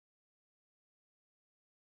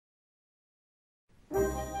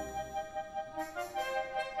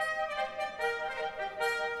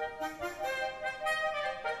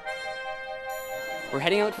We're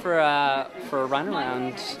heading out for a run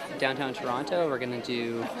around downtown Toronto. We're going to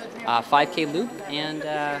do a 5K loop, and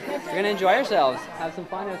we're going to enjoy ourselves, have some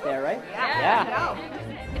fun out there, right? Yeah.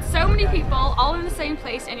 It's so many people all in the same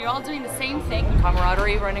place, and you're all doing the same thing.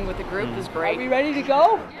 Camaraderie running with the group is great. Are we ready to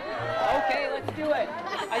go? Okay, let's do it.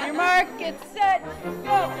 On your mark, get set,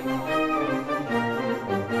 go!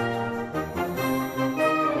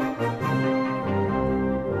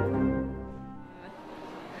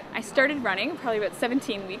 I started running probably about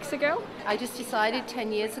 17 weeks ago. I just decided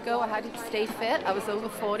 10 years ago I had to stay fit. I was over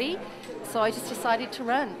 40, so I just decided to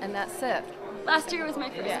run, and that's it. Last year was my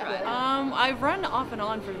first run. I've run off and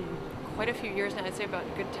on for quite a few years now. I'd say about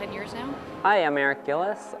a good 10 years now. Hi, I'm Eric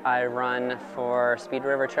Gillis. I run for Speed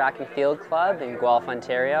River Track and Field Club in Guelph,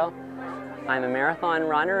 Ontario. I'm a marathon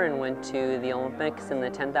runner and went to the Olympics in the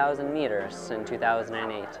 10,000 meters in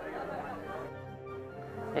 2008.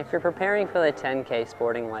 If you're preparing for the 10K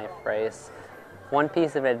Sporting Life race, one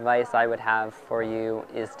piece of advice I would have for you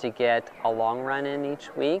is to get a long run in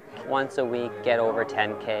each week. Once a week, get over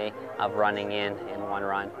 10K of running in one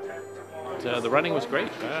run. The running was great.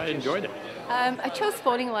 I enjoyed it. I chose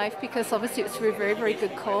Sporting Life because obviously it's for a very, very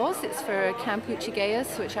good cause. It's for Camp Uchi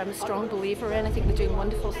Gaius, which I'm a strong believer in. I think they're doing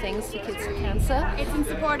wonderful things for kids with cancer. It's in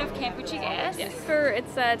support of Camp Uchi Gaius. Yes.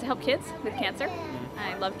 It's to help kids with cancer.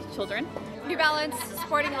 I love children. New Balance,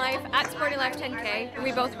 Sporting Life, at Sporting Life 10K, and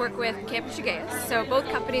we both work with Camp Uchi Gaius. So both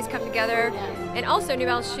companies come together, and also New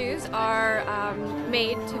Balance shoes are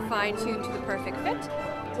made to fine-tune to the perfect fit.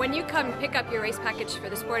 When you come pick up your race package for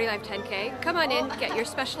the Sporting Life 10K, come on in, get your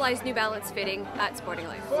specialized New Balance fitting at Sporting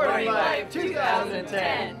Life. Sporting Life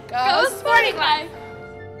 2010! Go Sporting Life!